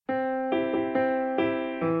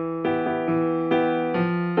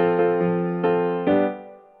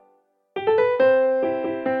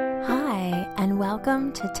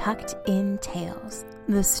Welcome to Tucked In Tales,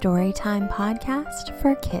 the storytime podcast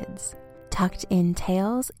for kids. Tucked In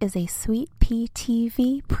Tales is a Sweet Pea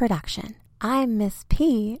TV production. I'm Miss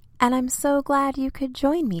P, and I'm so glad you could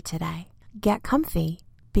join me today. Get comfy,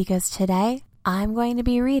 because today I'm going to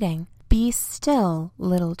be reading Be Still,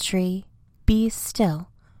 Little Tree, Be Still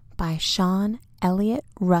by Sean Elliott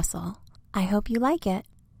Russell. I hope you like it.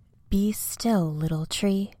 Be Still, Little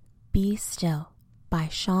Tree, Be Still by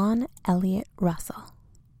Sean Elliott Russell.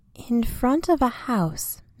 In front of a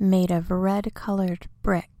house made of red-colored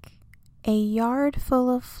brick, a yard full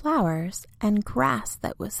of flowers and grass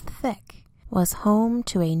that was thick was home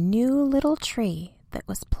to a new little tree that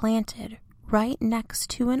was planted right next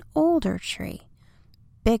to an older tree,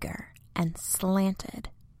 bigger and slanted.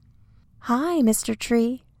 "Hi, Mr.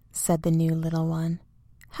 Tree," said the new little one.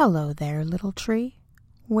 "Hello there, little tree.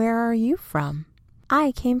 Where are you from?"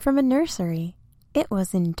 "I came from a nursery. It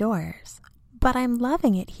was indoors, but I'm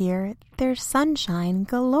loving it here. There's sunshine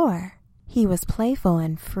galore." He was playful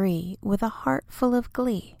and free, with a heart full of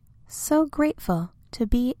glee, so grateful to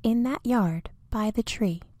be in that yard by the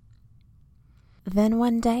tree. Then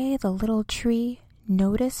one day the little tree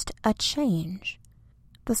noticed a change.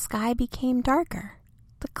 The sky became darker.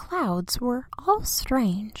 The clouds were all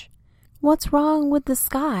strange. "What's wrong with the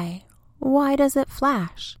sky? Why does it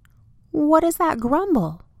flash? What is that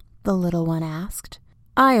grumble?" the little one asked.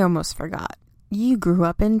 "I almost forgot. You grew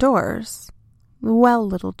up indoors." "Well,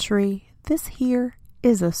 little tree, this here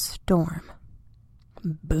is a storm."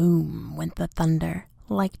 Boom went the thunder,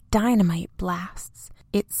 like dynamite blasts.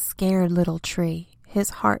 It scared little tree,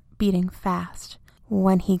 his heart beating fast.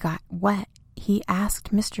 When he got wet, he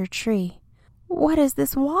asked Mr. Tree, "What is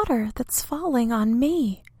this water that's falling on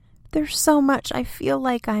me? There's so much I feel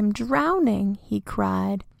like I'm drowning," he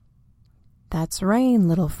cried. "That's rain,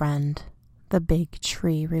 little friend," the big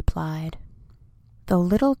tree replied. The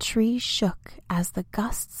little tree shook as the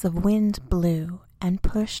gusts of wind blew and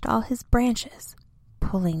pushed all his branches,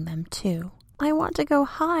 pulling them too. "I want to go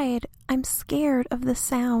hide. I'm scared of the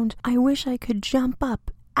sound. I wish I could jump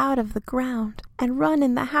up out of the ground and run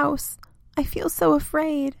in the house. I feel so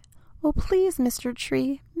afraid. Oh, please, Mr.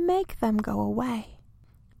 Tree, make them go away."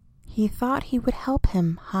 He thought he would help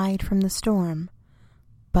him hide from the storm,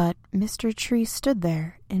 but Mr. Tree stood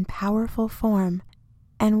there in powerful form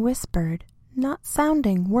and whispered, not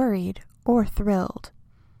sounding worried or thrilled,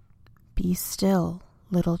 "Be still,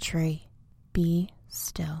 little tree, be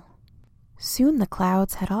still." Soon the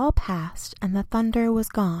clouds had all passed and the thunder was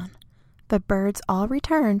gone. The birds all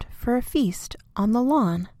returned for a feast on the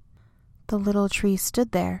lawn. The little tree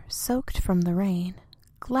stood there, soaked from the rain,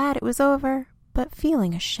 glad it was over, but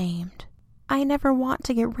feeling ashamed. "I never want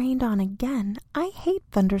to get rained on again. I hate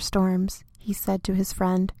thunderstorms," he said to his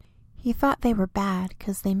friend. He thought they were bad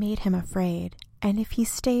 'cause they made him afraid, and if he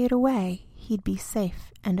stayed away, he'd be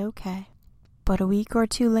safe and okay. But a week or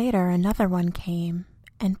two later, another one came,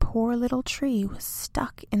 and poor little tree was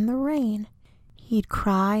stuck in the rain. He'd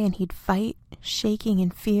cry and he'd fight, shaking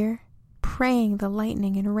in fear, praying the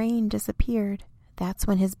lightning and rain disappeared. That's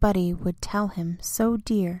when his buddy would tell him so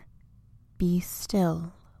dear, "Be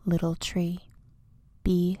still, little tree,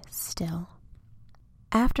 be still."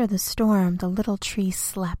 After the storm, the little tree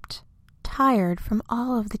slept, tired from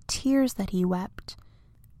all of the tears that he wept.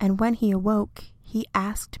 And when he awoke, he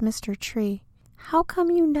asked Mr. Tree, "How come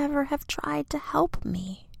you never have tried to help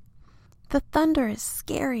me? The thunder is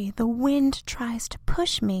scary, the wind tries to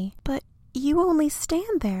push me, but you only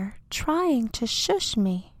stand there trying to shush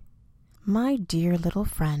me." "My dear little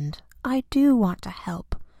friend, I do want to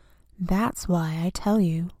help. That's why I tell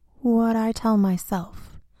you what I tell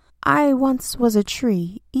myself. I once was a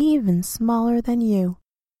tree even smaller than you,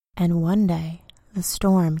 and one day the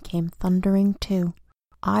storm came thundering too.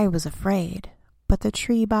 I was afraid, but the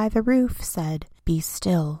tree by the roof said, 'Be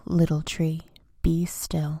still, little tree, be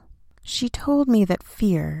still.' She told me that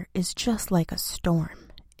fear is just like a storm.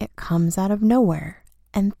 It comes out of nowhere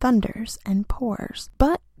and thunders and pours,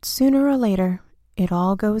 but sooner or later it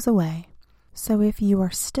all goes away. So if you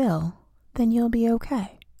are still, then you'll be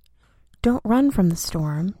okay. Don't run from the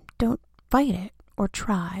storm, don't fight it or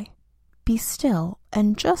try. Be still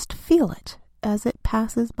and just feel it as it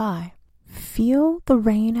passes by. Feel the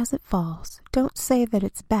rain as it falls. Don't say that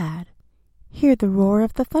it's bad. Hear the roar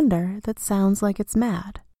of the thunder that sounds like it's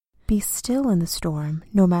mad. Be still in the storm,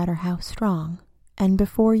 no matter how strong, and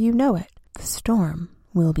before you know it, the storm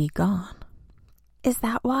will be gone." "Is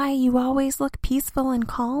that why you always look peaceful and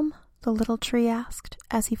calm?" the little tree asked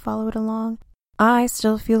as he followed along. "I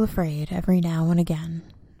still feel afraid every now and again,"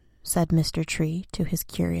 said Mr. Tree to his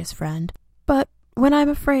curious friend. "But when I'm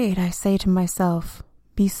afraid, I say to myself,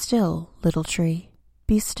 'Be still, little tree,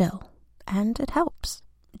 be still, and it helps."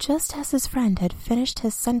 Just as his friend had finished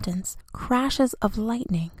his sentence, crashes of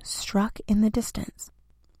lightning struck in the distance.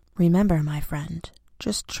 "Remember, my friend,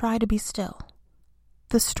 just try to be still.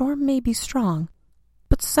 The storm may be strong,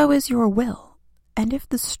 but so is your will, and if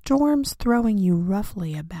the storm's throwing you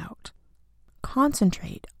roughly about,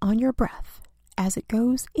 concentrate on your breath as it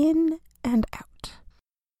goes in and out."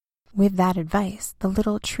 With that advice, the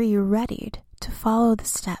little tree readied to follow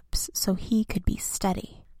the steps so he could be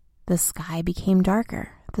steady. The sky became darker.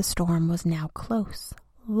 The storm was now close,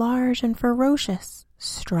 large and ferocious,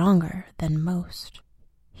 stronger than most.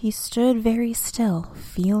 He stood very still,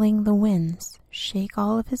 feeling the winds shake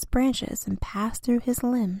all of his branches and pass through his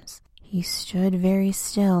limbs. He stood very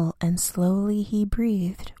still, and slowly he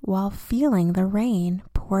breathed while feeling the rain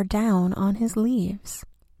pour down on his leaves.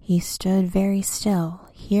 He stood very still,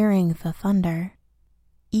 hearing the thunder,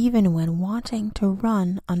 even when wanting to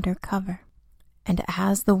run under cover. And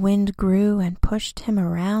as the wind grew and pushed him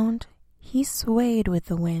around, he swayed with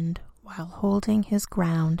the wind while holding his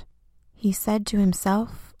ground. He said to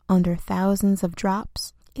himself, under thousands of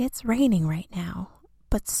drops, "It's raining right now,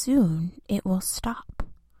 but soon it will stop."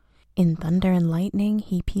 In thunder and lightning,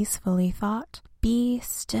 he peacefully thought, "Be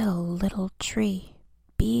still, little tree,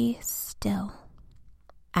 be still."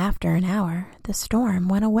 After an hour, the storm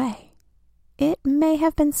went away. It may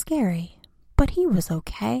have been scary, but he was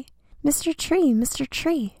okay. Mr.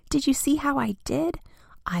 Tree, did you see how I did?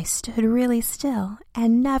 I stood really still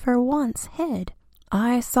and never once hid."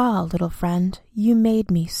 "I saw, little friend, you made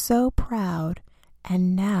me so proud,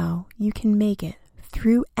 and now you can make it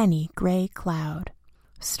through any gray cloud."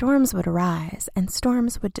 Storms would arise and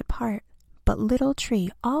storms would depart, but Little Tree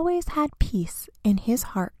always had peace in his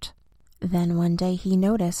heart. Then one day he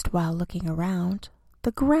noticed while looking around,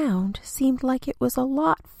 the ground seemed like it was a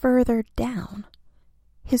lot further down.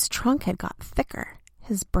 His trunk had got thicker,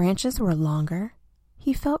 his branches were longer.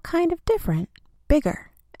 He felt kind of different,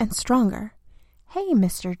 bigger and stronger. "Hey,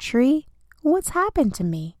 Mr. Tree, what's happened to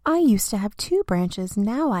me? I used to have 2 branches,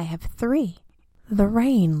 now I have 3. "The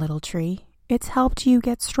rain, little tree, it's helped you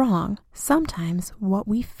get strong. Sometimes what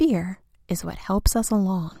we fear is what helps us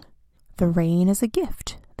along. The rain is a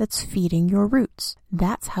gift that's feeding your roots.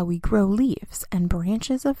 That's how we grow leaves and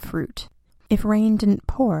branches of fruit. If rain didn't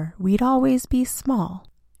pour, we'd always be small.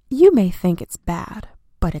 You may think it's bad,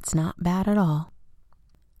 but it's not bad at all."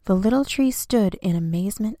 The little tree stood in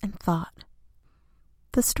amazement and thought,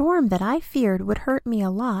 "The storm that I feared would hurt me a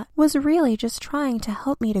lot was really just trying to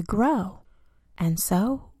help me to grow." And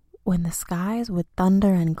so, when the skies would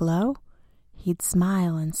thunder and glow, he'd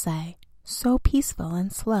smile and say, so peaceful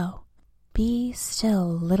and slow, "Be still,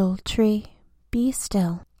 little tree, be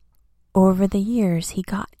still." Over the years, he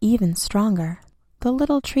got even stronger. The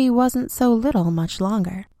little tree wasn't so little much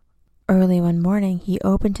longer. Early one morning, he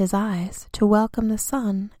opened his eyes to welcome the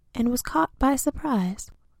sun and was caught by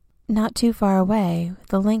surprise. Not too far away,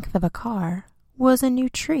 the length of a car, was a new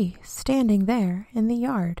tree standing there in the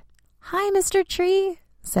yard. "Hi, Mr. Tree,"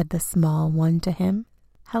 said the small one to him.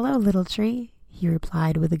 "Hello, little tree," he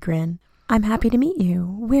replied with a grin. "I'm happy to meet you.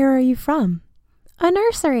 Where are you from?" "A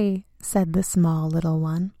nursery," said the small little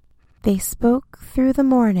one. They spoke through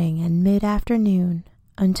the morning and mid-afternoon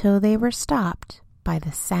until they were stopped by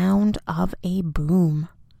the sound of a boom.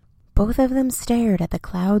 Both of them stared at the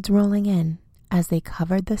clouds rolling in as they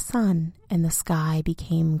covered the sun and the sky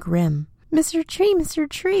became grim. Mr.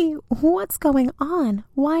 Tree, what's going on?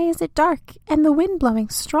 Why is it dark and the wind blowing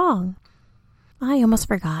strong?" "I almost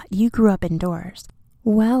forgot, you grew up indoors."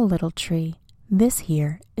 "Well, little tree, this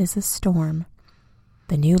here is a storm."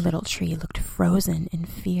 The new little tree looked frozen in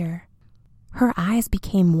fear. Her eyes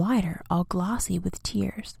became wider, all glossy with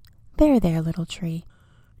tears. There, little tree.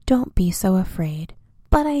 Don't be so afraid."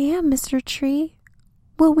 "But I am, Mr. Tree.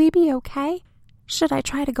 Will we be okay? Should I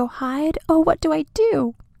try to go hide? Oh, what do I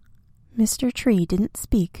do?" Mr. Tree didn't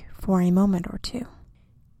speak for a moment or two.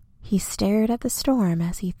 He stared at the storm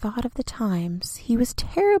as he thought of the times he was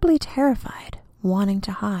terribly terrified, wanting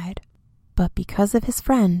to hide. But because of his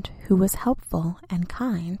friend, who was helpful and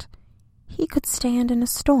kind, he could stand in a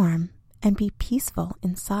storm and be peaceful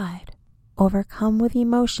inside. Overcome with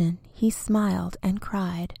emotion, he smiled and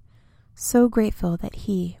cried, so grateful that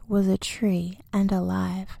he was a tree and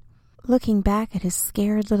alive. Looking back at his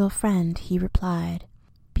scared little friend, he replied,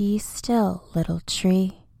 "Be still, little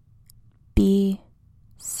tree. Be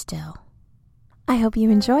still." I hope you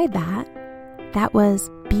enjoyed that. That was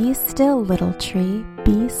Be Still, Little Tree,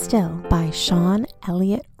 Be Still by Sean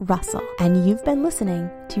Elliott Russell. And you've been listening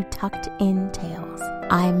to Tucked In Tales.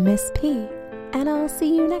 I'm Miss P, and I'll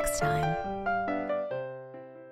see you next time.